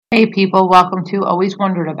Hey people, welcome to Always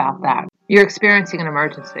Wondered About That. You're experiencing an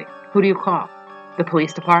emergency. Who do you call? The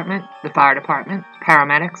police department? The fire department?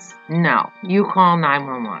 Paramedics? No, you call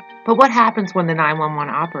 911. But what happens when the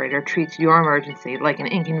 911 operator treats your emergency like an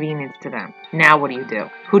inconvenience to them? Now what do?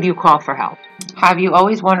 Who do you call for help? Have you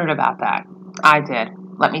always wondered about that? I did.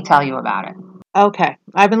 Let me tell you about it. Okay,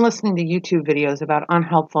 I've been listening to YouTube videos about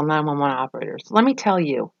unhelpful 911 operators. Let me tell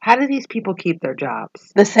you, how do these people keep their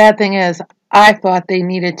jobs? The sad thing is, I thought they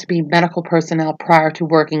needed to be medical personnel prior to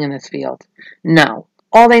working in this field. No.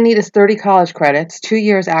 All they need is 30 college credits, 2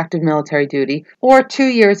 years active military duty, or 2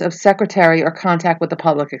 years of secretary or contact with the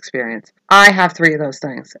public experience. I have 3 of those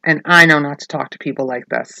things, and I know not to talk to people like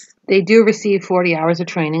this. They do receive 40 hours of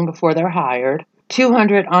training before they're hired,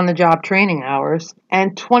 200 on-the-job training hours,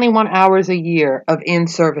 and 21 hours a year of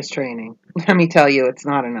in-service training. Let me tell you, it's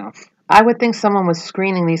not enough. I would think someone was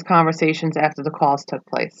screening these conversations after the calls took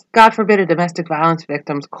place. God forbid a domestic violence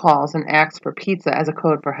victim calls and asks for pizza as a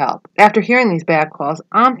code for help. After hearing these bad calls,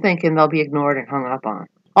 I'm thinking they'll be ignored and hung up on.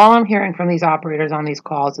 All I'm hearing from these operators on these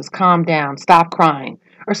calls is calm down, stop crying,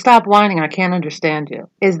 or stop whining, I can't understand you.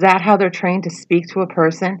 Is that how they're trained to speak to a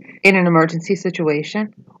person in an emergency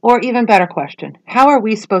situation? Or even better question, how are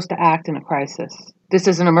we supposed to act in a crisis? This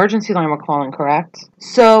is an emergency line we're calling, correct?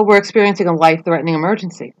 So we're experiencing a life-threatening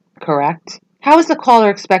emergency, correct? How is the caller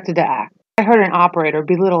expected to act? I heard an operator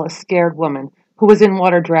belittle a scared woman who was in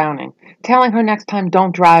water drowning, telling her next time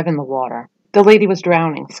don't drive in the water. The lady was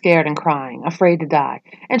drowning, scared and crying, afraid to die,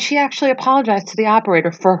 and she actually apologized to the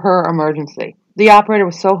operator for her emergency. The operator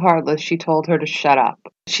was so heartless she told her to shut up.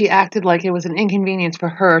 She acted like it was an inconvenience for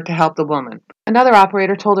her to help the woman. Another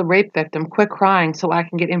operator told a rape victim, quit crying so I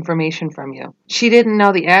can get information from you. She didn't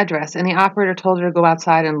know the address, and the operator told her to go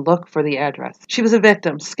outside and look for the address. She was a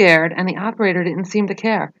victim, scared, and the operator didn't seem to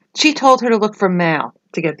care. She told her to look for mail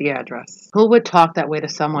to get the address. Who would talk that way to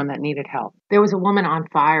someone that needed help? There was a woman on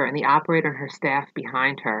fire, and the operator and her staff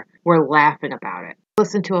behind her were laughing about it. I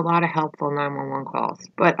listened to a lot of helpful 911 calls,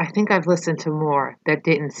 but I think I've listened to more that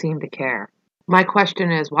didn't seem to care. My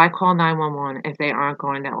question is, why call 911 if they aren't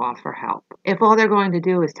going to offer help? If all they're going to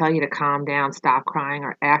do is tell you to calm down, stop crying,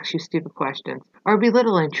 or ask you stupid questions, or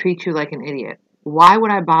belittle and treat you like an idiot, why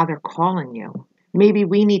would I bother calling you? Maybe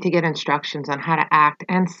we need to get instructions on how to act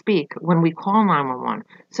and speak when we call 911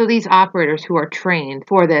 so these operators who are trained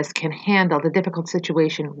for this can handle the difficult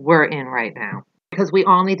situation we're in right now. Because we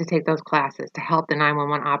all need to take those classes to help the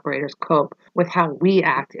 911 operators cope with how we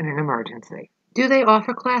act in an emergency. Do they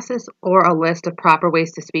offer classes or a list of proper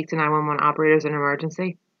ways to speak to 911 operators in an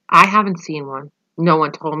emergency? I haven't seen one. No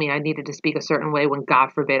one told me I needed to speak a certain way when,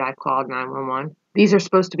 God forbid, I called 911. These are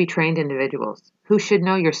supposed to be trained individuals who should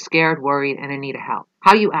know you're scared, worried, and in need of help.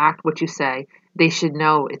 How you act, what you say, they should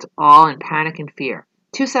know it's all in panic and fear.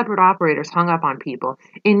 2 separate operators hung up on people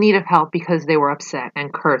in need of help because they were upset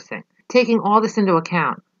and cursing. Taking all this into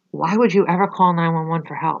account, why would you ever call 911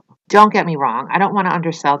 for help? Don't get me wrong, I don't want to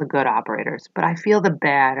undersell the good operators, but I feel the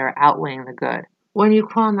bad are outweighing the good. When you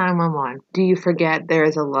call 911, do you forget there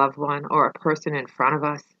is a loved one or a person in front of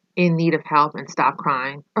us in need of help and stop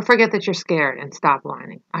crying? Or forget that you're scared and stop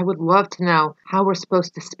whining? I would love to know how we're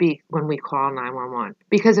supposed to speak when we call 911.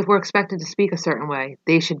 Because if we're expected to speak a certain way,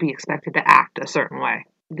 they should be expected to act a certain way.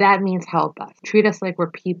 That means help us. Treat us like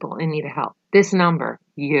we're people in need of help. This number,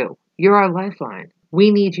 you're our lifeline.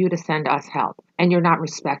 We need you to send us help, and you're not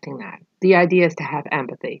respecting that. The idea is to have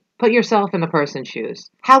empathy. Put yourself in the person's shoes.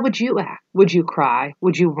 How would you act? Would you cry?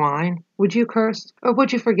 Would you whine? Would you curse? Or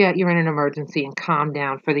would you forget you're in an emergency and calm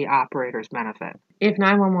down for the operator's benefit? If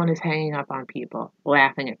 911 is hanging up on people,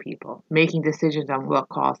 laughing at people, making decisions on what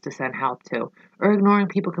calls to send help to, or ignoring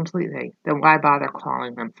people completely, then why bother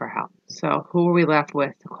calling them for help? So who are we left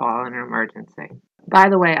with to call in an emergency? By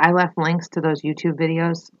the way, I left links to those YouTube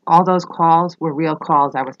videos. All those calls were real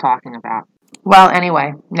calls I was talking about. Well,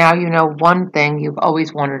 anyway, now you know one thing you've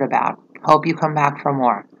always wondered about. Hope you come back for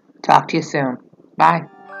more. Talk to you soon. Bye.